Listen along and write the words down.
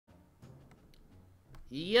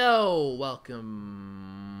Yo, welcome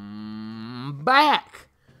back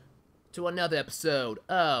to another episode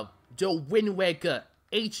of the WindWaker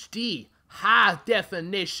HD High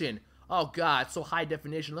Definition. Oh god, it's so high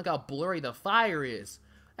definition. Look how blurry the fire is.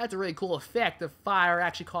 That's a really cool effect. The fire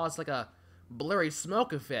actually caused like a blurry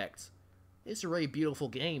smoke effect. It's a really beautiful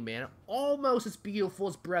game, man. Almost as beautiful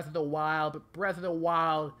as Breath of the Wild, but Breath of the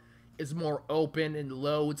Wild is more open and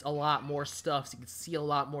loads a lot more stuff, so you can see a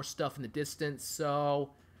lot more stuff in the distance. So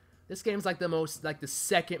this game's like the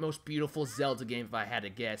second most beautiful Zelda game, if I had to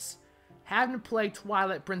guess. Haven't played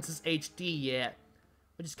Twilight Princess HD yet,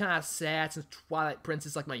 which is kind of sad since Twilight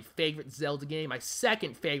Princess is like my favorite Zelda game, my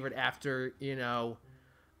second favorite after,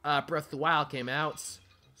 Breath of the Wild came out.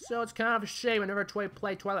 So it's kind of a shame I never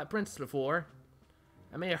played Twilight Princess before.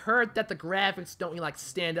 I mean, I heard that the graphics don't really, like,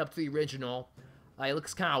 stand up to the original. It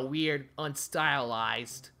looks kind of weird,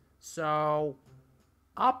 unstylized. So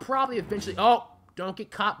I'll probably eventually... Oh! Don't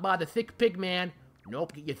get caught by the thick Pigman.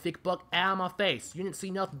 Nope, get your thick buck out of my face. You didn't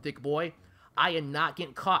see nothing, thick boy. I am not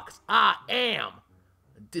getting caught, 'cause I am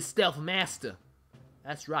the stealth master.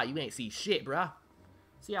 That's right, you ain't see shit, bruh.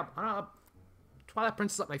 See, Twilight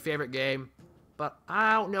Princess is like my favorite game, but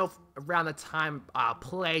I don't know if around the time I'll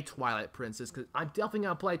play Twilight Princess, because I'm definitely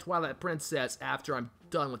gonna play Twilight Princess after I'm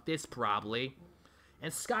done with this, probably.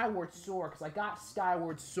 And Skyward Sword, because I got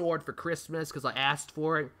Skyward Sword for Christmas, because I asked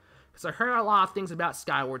for it. Because I heard a lot of things about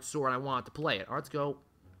Skyward Sword and I wanted to play it. Alright, let's go.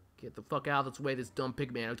 Get the fuck out of this way, this dumb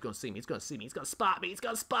Pigman. He's gonna see me, he's gonna see me, he's gonna spot me, he's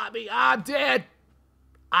gonna spot me. I'm dead!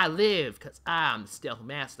 I live, because I'm the stealth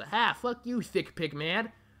master. Ha, fuck you, thick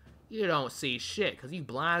Pigman. You don't see shit, because you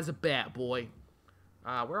blind as a bat, boy.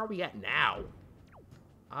 Where are we at now?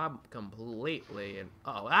 I'm completely in...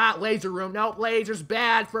 Oh, laser room. Nope, lasers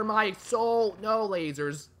bad for my soul. No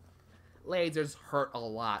lasers. Lasers hurt a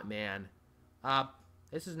lot, man.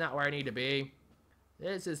 This is not where I need to be.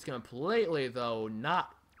 This is completely, though,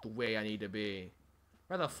 not the way I need to be.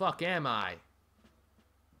 Where the fuck am I?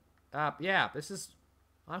 Yeah, this is...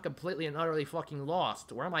 I'm completely and utterly fucking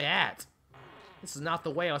lost. Where am I at? This is not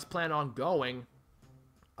the way I was planning on going.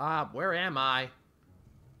 Where am I?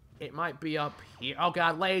 It might be up here. Oh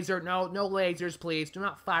god, laser. No, no lasers, please. Do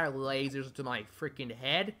not fire lasers to my freaking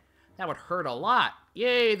head. That would hurt a lot.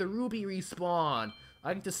 Yay, the ruby respawn.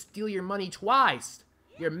 I get to steal your money twice.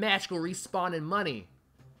 Your magical respawn in money.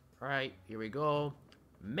 Alright, here we go.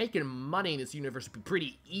 Making money in this universe would be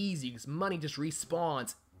pretty easy, because money just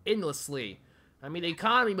respawns endlessly. I mean, the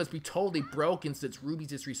economy must be totally broken since rubies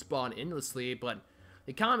just respawn endlessly, but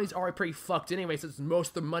the economy's already pretty fucked anyway, since most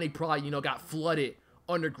of the money probably, got flooded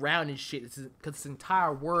underground and shit, because this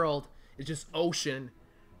entire world is just ocean.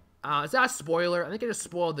 Is that a spoiler? I think I just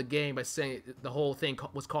spoiled the game by saying the whole thing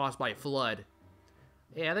was caused by a flood.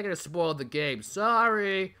 Yeah, I think I just spoiled the game.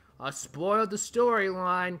 Sorry, I spoiled the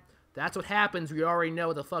storyline. That's what happens when you already know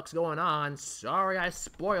what the fuck's going on. Sorry, I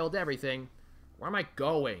spoiled everything. Where am I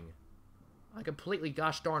going? I'm completely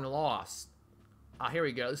gosh darn lost. Here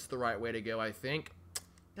we go. This is the right way to go, I think.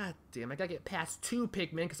 God damn, I gotta get past two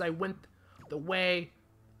Pigmen because I went the way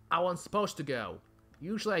I wasn't supposed to go.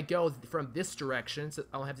 Usually I go from this direction, so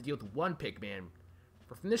I don't have to deal with one Pigman.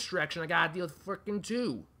 But from this direction, I gotta deal with freaking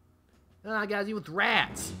two. Then I gotta deal with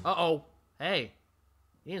rats. Uh-oh. Hey.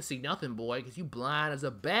 You didn't see nothing, boy, because you blind as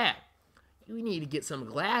a bat. You need to get some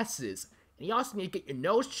glasses. And you also need to get your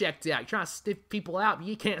nose checked out. You're trying to sniff people out, but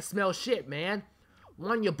you can't smell shit, man.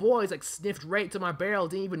 One of your boys, like, sniffed right to my barrel,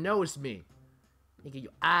 didn't even notice me. You get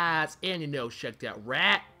your eyes and your nose checked out.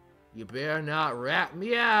 Rat, you better not rat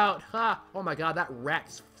me out. Ha! Oh my god, that rat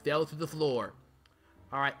just fell through the floor.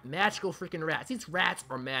 Alright, magical freaking rats. These rats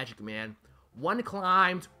are magic, man. One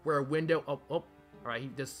climbed where a window... Oh. Alright, he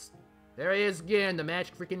just... There he is again, the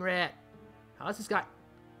magic freaking rat. How'd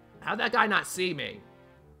that guy not see me?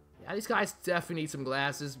 Yeah, these guys definitely need some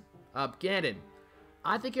glasses. Ganon,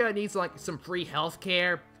 I think you're gonna need some free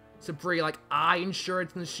healthcare. Some free, eye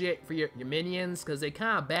insurance and shit for your minions. Because they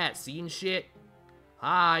kind of bad at seeing shit.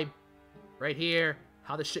 Hi. Right here.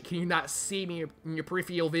 How the shit can you not see me in your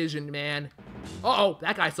peripheral vision, man? Uh-oh,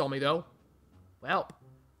 that guy saw me, though. Well...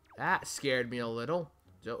 That scared me a little.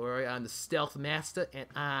 Don't worry, I'm the stealth master, and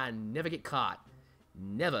I never get caught.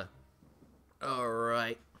 Never.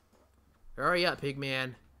 Alright. Hurry up,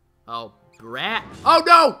 Pigman. Oh, brat. Oh,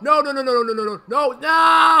 no! No!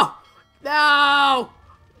 No!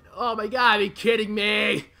 Oh my god, are you kidding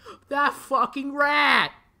me? That fucking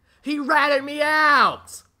rat! He ratted me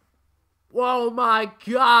out! Oh my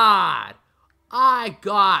god! I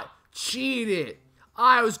got cheated!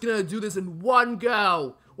 I was gonna do this in one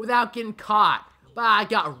go! Without getting caught, but I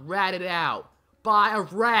got ratted out by a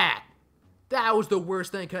rat. That was the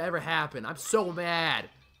worst thing that could ever happen. I'm so mad.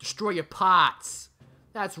 Destroy your pots.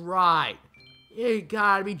 That's right. You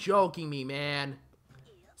gotta be joking me, man.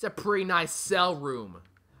 It's a pretty nice cell room.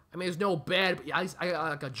 I mean, there's no bed, but I got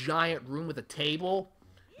like a giant room with a table.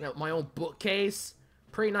 You know, my own bookcase.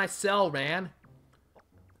 Pretty nice cell, man.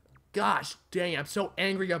 Gosh dang, I'm so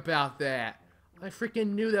angry about that. I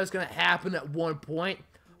freaking knew that was gonna happen at one point.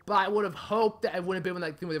 But I would have hoped that it wouldn't have been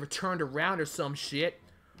like they turned around or some shit.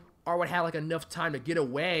 Or would have like enough time to get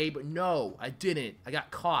away. But no, I didn't. I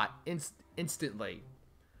got caught instantly.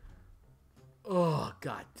 Oh,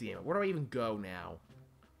 god damn it. Where do I even go now?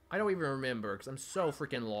 I don't even remember, because I'm so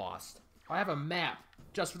freaking lost. I have a map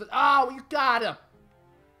just for the— oh, you gotta!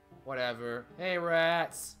 Whatever. Hey,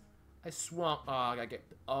 rats. I swung— oh, I gotta get—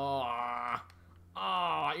 oh,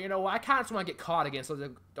 you know what? I kind of just want to get caught again, so I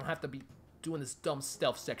don't have to be doing this dumb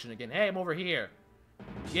stealth section again. Hey, I'm over here.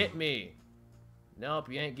 Get me.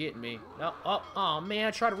 Nope, you ain't getting me. No, oh, man,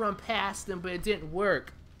 I tried to run past them, but it didn't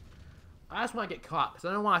work. I just want to get caught, because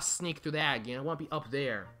I don't want to sneak through that again. I want to be up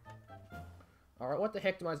there. Alright, what the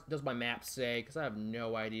heck does my map say? Because I have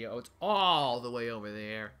no idea. Oh, it's all the way over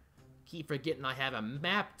there. Keep forgetting I have a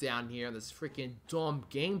map down here on this freaking dumb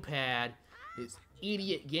gamepad. This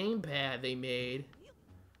idiot gamepad they made.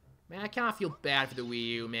 Man, I kind of feel bad for the Wii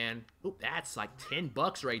U, man. Oop, that's like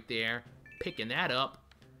 $10 right there. Picking that up.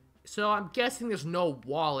 So I'm guessing there's no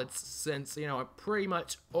wallets since, you know, I'm pretty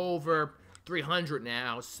much over 300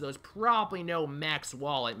 now. So there's probably no max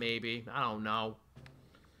wallet, maybe. I don't know.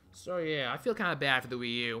 So yeah, I feel kind of bad for the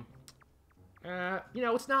Wii U. You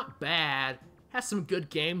know, it's not bad. Has some good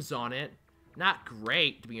games on it. Not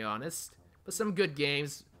great, to be honest, but some good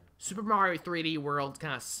games. Super Mario 3D World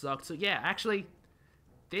kind of sucked. So yeah, actually,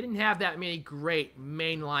 they didn't have that many great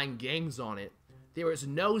mainline games on it. There was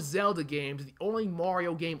no Zelda games. The only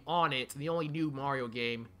Mario game on it, the only new Mario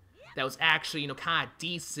game that was actually, you know, kind of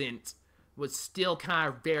decent, was still kind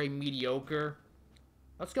of very mediocre.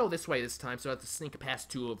 Let's go this way this time, so I have to sneak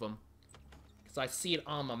past two of them. Because I see it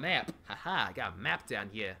on my map. Haha, I got a map down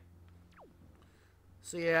here.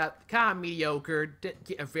 So yeah, kind of mediocre. Didn't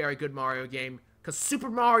get a very good Mario game. Because Super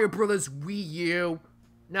Mario Bros. Wii U.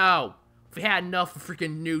 No. We had enough of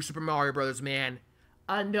freaking new Super Mario Bros., man.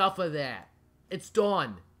 Enough of that. It's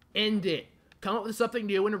done. End it. Come up with something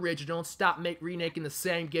new and original and stop remaking the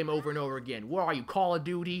same game over and over again. What are you, Call of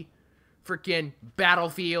Duty? Freaking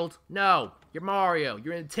Battlefield? No. You're Mario.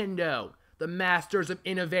 You're Nintendo. The masters of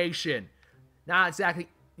innovation. Not exactly,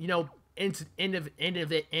 you know, don't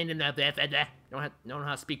know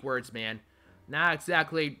how to speak words, man. Not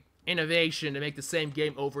exactly innovation to make the same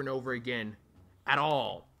game over and over again. At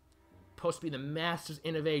all. Supposed to be the masters of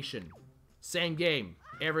innovation. Same game.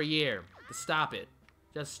 Every year. Just stop it.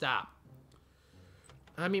 Just stop.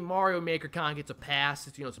 I mean, Mario Maker kind of gets a pass.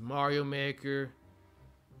 It's, you know, it's Mario Maker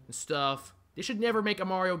and stuff. They should never make a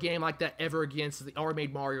Mario game like that ever again, so they already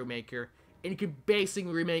made Mario Maker. And you can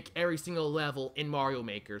basically remake every single level in Mario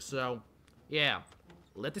Maker. So, yeah.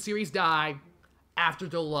 Let the series die after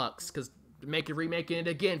Deluxe, because remaking it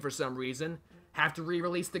again for some reason. Have to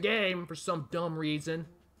re-release the game for some dumb reason.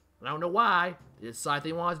 I don't know why. They decided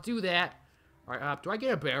they wanted to do that. Alright, do I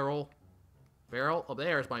get a barrel? Barrel? Oh,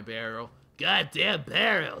 there's my barrel. Goddamn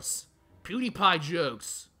barrels! PewDiePie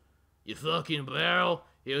jokes. You fucking barrel.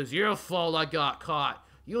 It was your fault I got caught.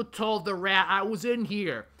 You told the rat I was in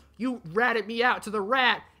here. You ratted me out to the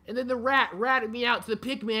rat, and then the rat ratted me out to the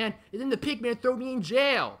pigman, and then the pigman threw me in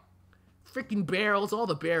jail. Freaking barrels, all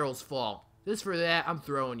the barrels' fault. Just for that, I'm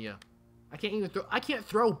throwing you. I can't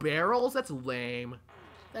throw barrels? That's lame.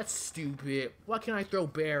 That's stupid. Why can't I throw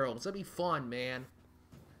barrels? That'd be fun, man.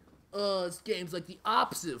 This game's like the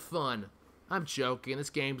opposite of fun. I'm joking. This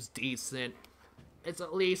game's decent. It's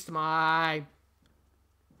at least my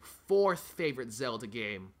 4th favorite Zelda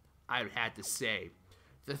game, I would have to say.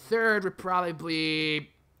 The 3rd would probably be,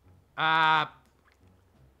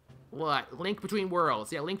 what? Link Between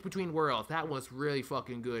Worlds. Yeah, Link Between Worlds. That one's really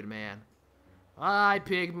fucking good, man. Hi,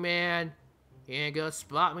 Pigman. You ain't gonna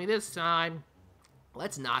spot me this time.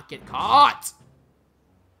 Let's not get caught.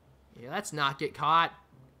 Yeah, let's not get caught.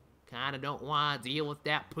 Kinda don't want to deal with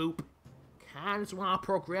that poop. Kinda just want to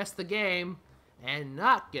progress the game and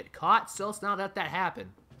not get caught, so let's not let that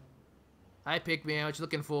happen. Hi, Pigman, what you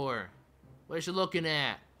looking for? What you looking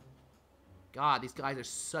at? God, these guys are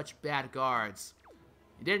such bad guards.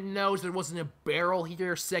 You didn't know there wasn't a barrel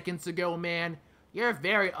here seconds ago, man? You're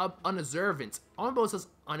very unobservant. Almost as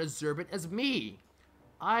unobservant as me.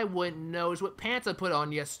 I wouldn't know what pants I put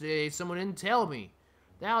on yesterday. Someone didn't tell me.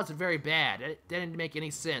 That was very bad. It didn't make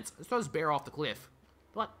any sense. Let's throw this bear off the cliff.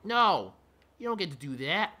 But no, you don't get to do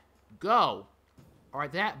that. Go.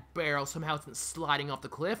 Alright, that barrel somehow isn't sliding off the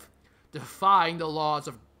cliff, defying the laws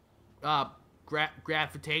of,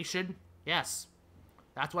 gravitation. Yes,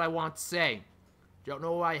 that's what I want to say. Don't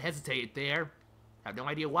know why I hesitated there. Have no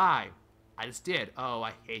idea why. I just did. Oh,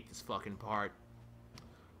 I hate this fucking part.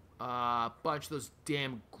 A bunch of those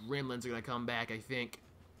damn gremlins are gonna come back, I think.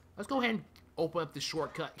 Let's go ahead and open up the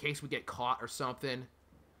shortcut in case we get caught or something.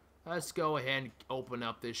 Let's go ahead and open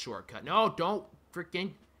up this shortcut. No, don't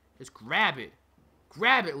freaking... Just grab it.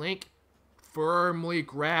 Grab it, Link. Firmly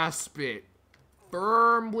grasp it.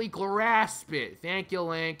 Firmly grasp it. Thank you,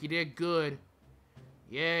 Link. You did good.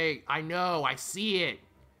 Yay. I know. I see it.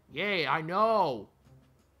 Yay. I know.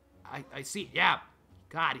 I see. Yeah.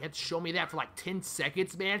 God, you had to show me that for like 10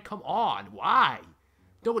 seconds, man. Come on. Why?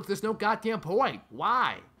 No, there's no goddamn point.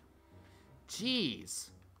 Why? Jeez.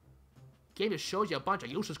 Game just shows you a bunch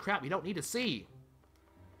of useless crap you don't need to see.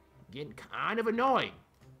 Getting kind of annoying.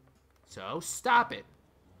 So, stop it.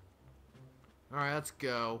 Alright, let's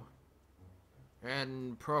go.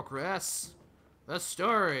 And progress. The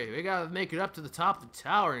story. We gotta make it up to the top of the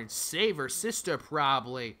tower and save her sister,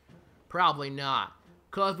 probably. Probably not.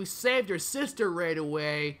 Cause if we saved her sister right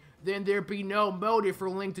away, then there'd be no motive for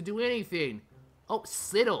Link to do anything. Oh,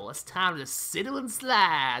 siddle. It's time to siddle and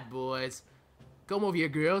slide, boys. Come over here,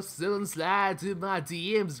 girl. Siddle and slide to my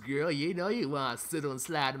DMs, girl. You know you want to siddle and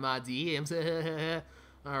slide to my DMs.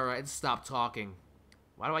 Alright, stop talking.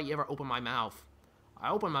 Why do I ever open my mouth?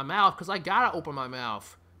 I open my mouth because I gotta open my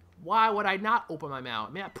mouth. Why would I not open my mouth?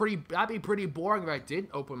 I mean, that'd be pretty boring if I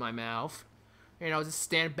didn't open my mouth. You know, just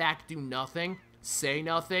stand back, do nothing, say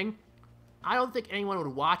nothing. I don't think anyone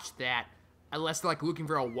would watch that unless they're like looking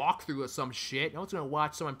for a walkthrough or some shit. No one's gonna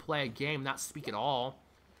watch someone play a game and not speak at all.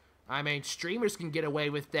 I mean, streamers can get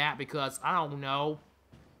away with that because, I don't know,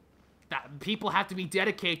 that people have to be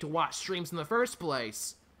dedicated to watch streams in the first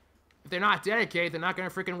place. If they're not dedicated, they're not gonna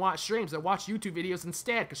freaking watch streams. They'll watch YouTube videos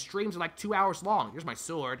instead, because streams are like 2 hours long. Here's my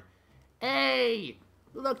sword. Hey!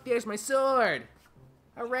 Look, there's my sword!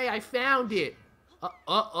 Hooray, I found it!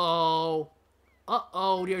 Uh-oh.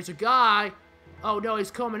 Uh-oh, there's a guy. Oh no,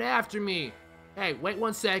 he's coming after me. Hey, wait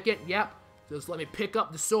 1 second. Yep. Just let me pick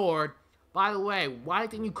up the sword. By the way, why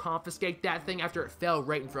didn't you confiscate that thing after it fell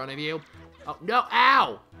right in front of you? Oh, no.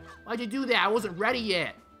 Ow! Why'd you do that? I wasn't ready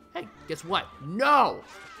yet. Hey, guess what? No!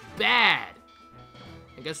 Bad.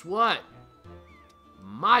 And guess what?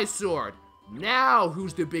 My sword. Now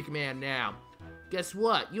who's the big man now? Guess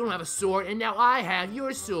what? You don't have a sword, and now I have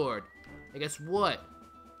your sword. And guess what?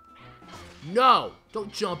 No!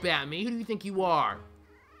 Don't jump at me. Who do you think you are?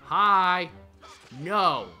 Hi.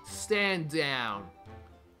 No. Stand down.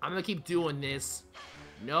 I'm gonna keep doing this.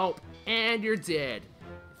 Nope. And you're dead.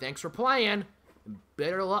 Thanks for playing.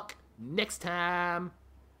 Better luck next time.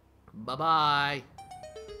 Bye-bye.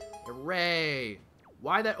 Hooray.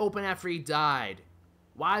 Why that open after he died?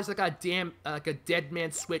 Why is like a dead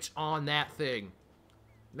man switch on that thing?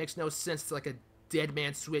 Makes no sense to like a dead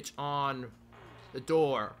man switch on the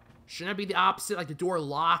door. Shouldn't it be the opposite? Like the door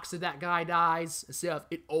locks if that guy dies instead of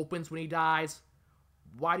it opens when he dies?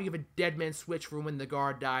 Why do you have a dead man switch for when the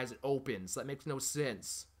guard dies, it opens? That makes no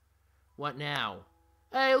sense. What now?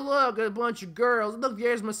 Hey, look, a bunch of girls. Look,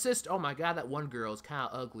 there's my sister. Oh my god, that one girl is kind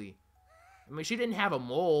of ugly. I mean, she didn't have a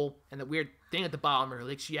mole and the weird thing at the bottom of her.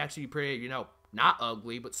 Like, she actually pretty, you know, not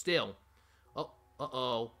ugly, but still. Oh,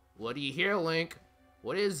 uh-oh. What do you hear, Link?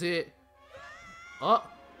 What is it? Oh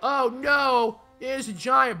no! It's a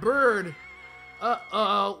giant bird.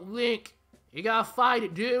 Uh-oh, Link. You gotta fight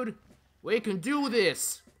it, dude. We can do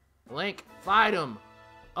this. Link, fight him.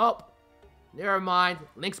 Oh, never mind.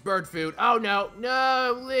 Link's bird food. Oh, no.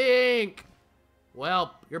 No, Link.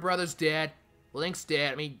 Well, your brother's dead. Link's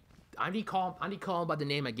dead. I mean, I need to call him by the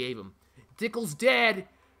name I gave him. Dickle's dead.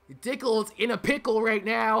 Dickle's in a pickle right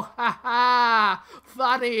now. Ha ha.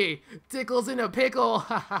 Funny. Dickle's in a pickle.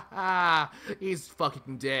 Ha ha ha. He's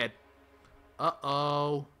fucking dead.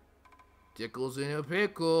 Uh-oh. Dickle's in a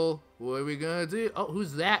pickle. What are we gonna do? Oh,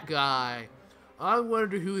 who's that guy? I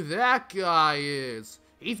wonder who that guy is.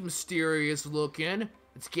 He's mysterious looking.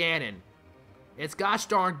 It's Ganon. It's gosh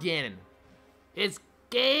darn Ganon. It's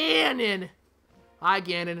Ganon. Hi,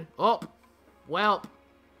 Ganon. Oh, well.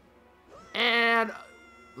 And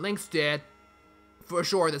Link's dead. For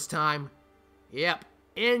sure this time. Yep.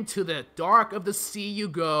 Into the dark of the sea you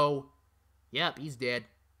go. Yep, he's dead.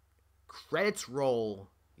 Credits roll.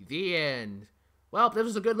 The end. Well, this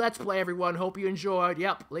was a good Let's Play, everyone. Hope you enjoyed.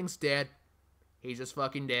 Yep, Link's dead. He's just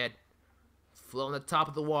fucking dead. Floating on the top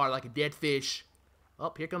of the water like a dead fish.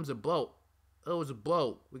 Oh, here comes a boat. Oh, it was a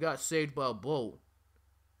boat. We got saved by a boat.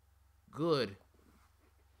 Good.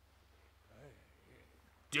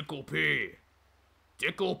 Dickle P.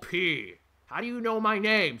 Dickle P. How do you know my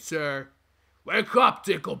name, sir? Wake up,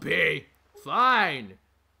 Dickle P. Fine.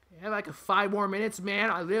 Have like 5 more minutes, man.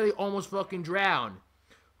 I literally almost fucking drowned.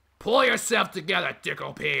 Pull yourself together,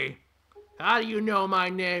 Dickle P. How do you know my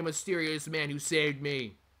name, mysterious man who saved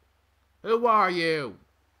me? Who are you?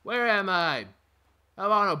 Where am I?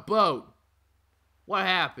 I'm on a boat. What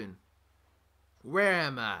happened? Where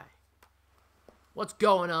am I? What's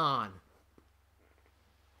going on?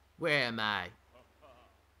 Where am I?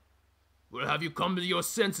 Well, have you come to your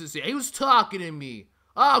senses here? Who's talking to me?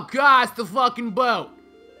 Oh god, it's the fucking boat!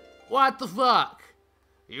 What the fuck?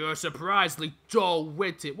 You're surprisingly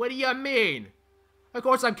dull-witted. What do you mean? Of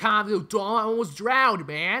course I'm kind of dull. I almost drowned,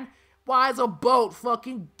 man. Why is a boat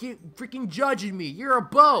freaking judging me? You're a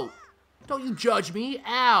boat. Don't you judge me.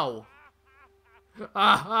 Ow.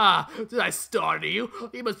 Aha! Did I startle you?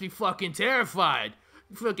 You must be fucking terrified.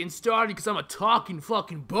 You fucking startled because I'm a talking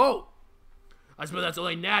fucking boat. I suppose that's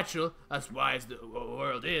only natural. That's why as the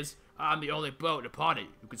world is. I'm the only boat upon it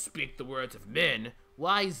who can speak the words of men.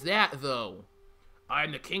 Why is that, though? I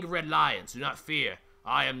am the king of red lions. Do not fear.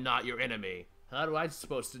 I am not your enemy. How do I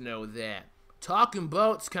supposed to know that? Talking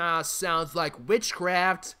boats kinda sounds like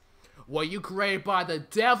witchcraft. Were you created by the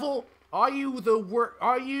devil? Are you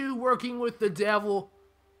working with the devil?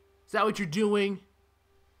 Is that what you're doing?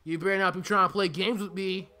 You better not be trying to play games with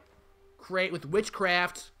me. Create with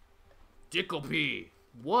witchcraft. Dickle P.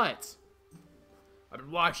 What? I've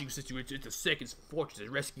been watching since you were at the second fortress to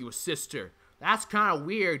rescue a sister. That's kind of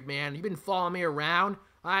weird, man. You've been following me around.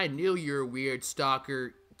 I knew you were a weird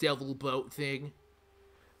stalker, devil boat thing.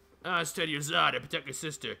 Steady your Zelda, protect your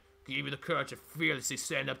sister. Give you the courage to fearlessly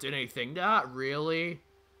stand up to anything. Not really.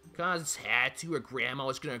 Cause had to, or grandma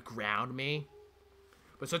was gonna ground me.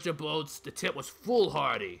 But such a boat's the tip was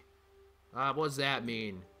foolhardy. What does that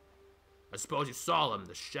mean? I suppose you saw him,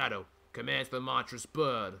 the shadow. Commands the monstrous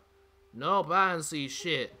bird. Nope, I didn't see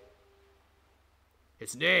shit.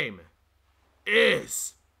 Its name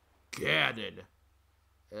is Ganon.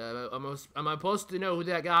 Am I supposed to know who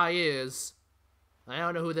that guy is? I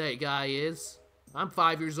don't know who that guy is. I'm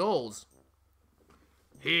 5 years old.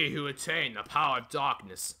 He who attained the power of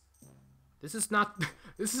darkness. This is not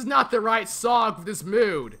the right song for this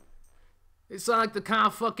mood. It sounds like the kind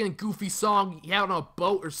of fucking goofy song you had on a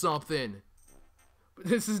boat or something. But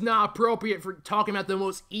this is not appropriate for talking about the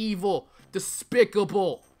most evil,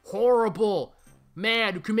 despicable, horrible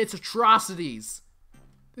man who commits atrocities.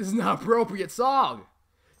 This is not an appropriate song.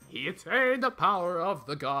 He attained the power of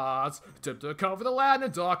the gods, attempted to cover the land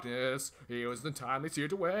in darkness. He was untimely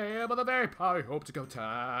seared away, but the very power he hoped to go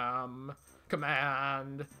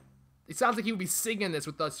command. It sounds like he would be singing this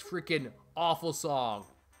with this freaking awful song.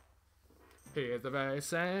 He is the very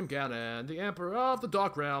same Ganon, the emperor of the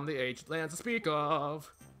dark realm, the ancient lands to speak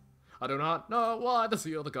of. I do not know why the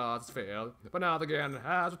seal of the gods has failed, but now the Ganon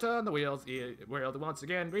has returned the wheels, world once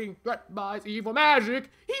again being threatened by his evil magic.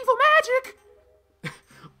 Evil magic!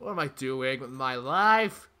 What am I doing with my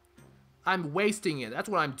life? I'm wasting it. That's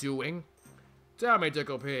what I'm doing. Tell me,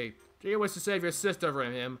 Dickle P, do you wish to save your sister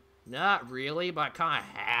from him? Not really, but I kind of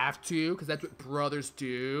have to, because that's what brothers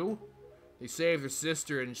do. They save their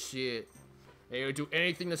sister and shit. They would do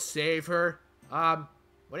anything to save her. What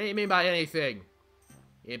do you mean by anything?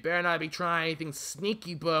 You better not be trying anything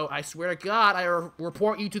sneaky, Bo. I swear to God, I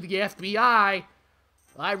report you to the FBI.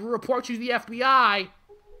 I will report you to the FBI.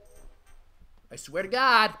 I swear to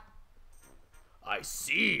God. I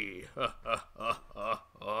see.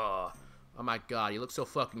 Oh my God, you look so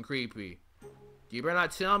fucking creepy. You better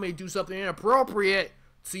not tell me to do something inappropriate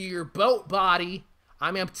to your boat body.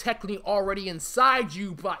 I mean, I'm technically already inside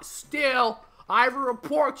you, but still, I will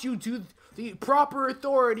report you to the proper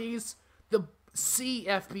authorities. The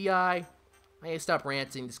FBI. I need to stop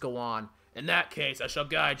ranting, just go on. In that case, I shall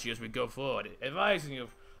guide you as we go forward, advising you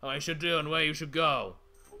what you should do and where you should go.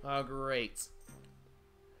 Oh, great.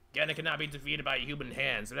 Ganon cannot be defeated by human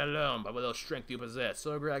hands, let alone by what little strength you possess.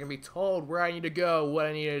 So great I can be told where I need to go, what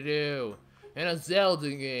I need to do. In a Zelda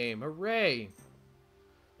game, hooray!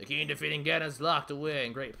 The key in defeating Ganon is locked away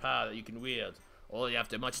in great power that you can wield, only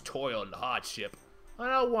after much toil and hardship. I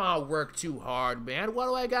don't want to work too hard, man. Why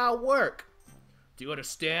do I gotta work? Do you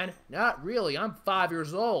understand? Not really. I'm 5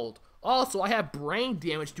 years old. Also, I have brain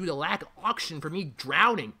damage due to lack of oxygen from me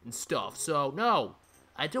drowning and stuff. So, no.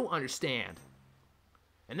 I don't understand.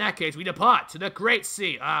 In that case, we depart to the Great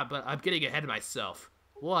Sea. But I'm getting ahead of myself.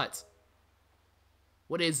 What?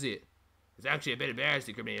 What is it? It's actually a bit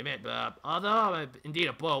embarrassing for me to admit, but although I'm indeed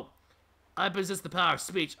a boat, I possess the power of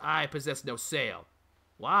speech. I possess no sail.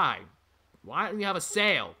 Why? Why don't you have a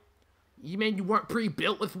sail? You mean you weren't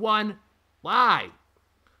pre-built with one? Why?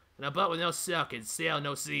 And a boat with no sail can sail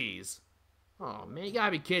no seas. Oh, man, you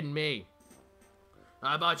gotta be kidding me.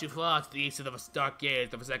 How about you fly to the east of the dark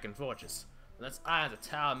gates of the second fortress? Let's eye the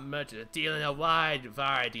town merchant dealing a wide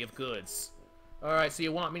variety of goods. Alright, so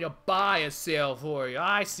you want me to buy a sail for you.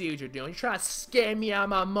 I see what you're doing. You're trying to scam me out of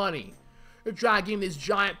my money. You're trying to give me this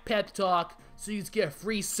giant pep talk so you just get a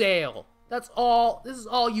free sail. That's all. This is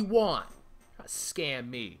all you want. You're trying to scam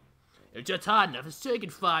me. If you're just hard enough, it's sure you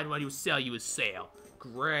can find one who will sell you a sail.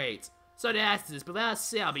 Great. So that's this, but that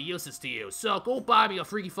sail will be useless to you. So go buy me a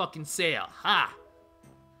freaky fucking sail. Ha!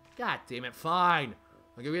 God damn it, fine.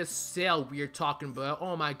 I'll give you a sail we're talking about.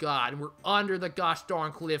 Oh my god, and we're under the gosh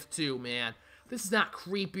darn cliff too, man. This is not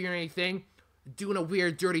creepy or anything. Doing a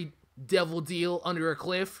weird, dirty devil deal under a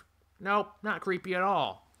cliff. Nope, not creepy at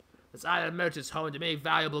all. This island merchant's home to many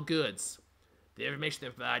valuable goods. The information they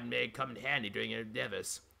provide may come in handy during your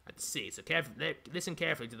endeavors at the sea, so listen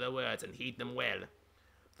carefully to their words and heed them well.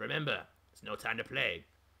 Remember, it's no time to play.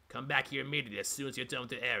 Come back here immediately as soon as you're done with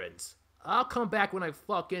the errands. I'll come back when I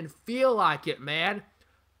fucking feel like it, man.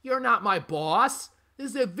 You're not my boss.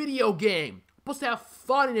 This is a video game. I'm supposed to have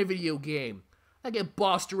fun in a video game. I get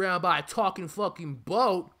bossed around by a talking fucking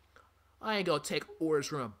boat. I ain't gonna take orders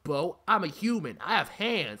from a boat. I'm a human. I have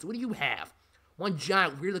hands. What do you have? One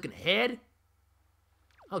giant weird looking head?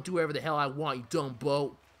 I'll do whatever the hell I want, you dumb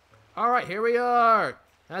boat. Alright, here we are.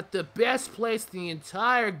 At the best place in the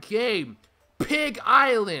entire game. Pig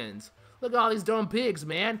Island. Look at all these dumb pigs,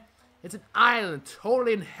 man. It's an island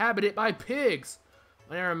totally inhabited by pigs.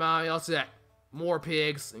 Never mind, also that. More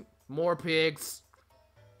pigs. More pigs.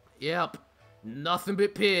 Yep. Nothing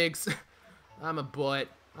but pigs. I'm a butt.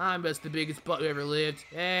 I'm just the biggest butt who ever lived.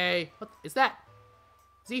 Hey, what is that?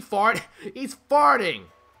 Is he fart? He's farting.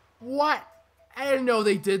 What? I didn't know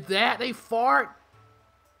they did that. They fart.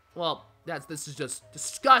 Well, this is just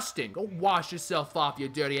disgusting. Go wash yourself off, you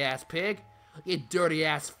dirty ass pig. You dirty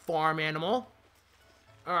ass farm animal.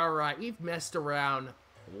 Alright, we've messed around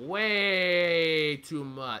way too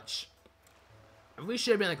much. We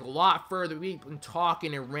should have been like a lot further. We've been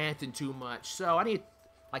talking and ranting too much. So I need to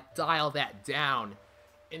like dial that down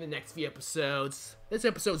in the next few episodes. This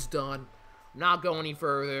episode's done. I'm not going any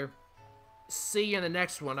further. See you in the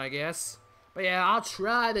next one, I guess. But yeah, I'll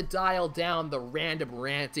try to dial down the random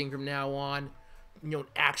ranting from now on. You know,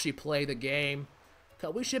 actually play the game.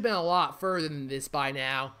 Cause we should have been a lot further than this by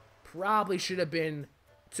now. Probably should have been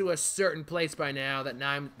to a certain place by now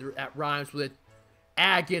that rhymes with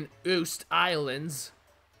Agan Oost Islands.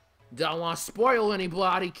 Don't want to spoil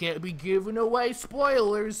anybody. Can't be giving away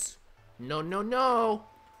spoilers. No, no, no.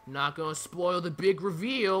 Not gonna spoil the big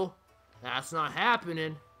reveal. That's not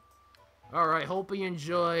happening. Alright, hope you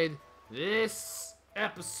enjoyed this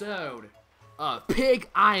episode of Pig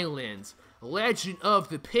Island, Legend of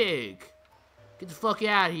the Pig. Get the fuck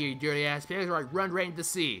out of here, you dirty ass pigs, or I run right into the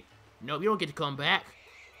sea. Nope, you don't get to come back.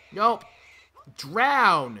 Nope.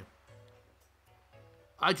 Drown.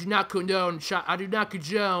 I do not condone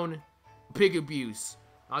pig abuse.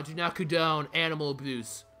 I do not condone animal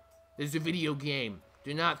abuse. This is a video game.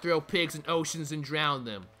 Do not throw pigs in oceans and drown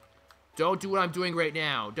them. Don't do what I'm doing right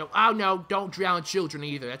now. Don't drown children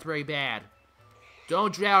either. That's very bad.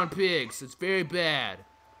 Don't drown pigs. It's very bad.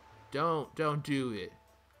 Don't do it.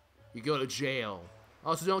 You go to jail.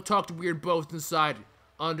 Also, don't talk to weird boats inside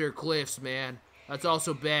under cliffs, man. That's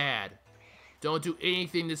also bad. Don't do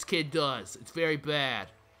anything this kid does. It's very bad.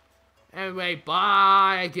 Anyway,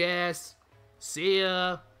 bye, I guess. See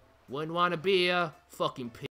ya. Wouldn't wanna be a fucking pig.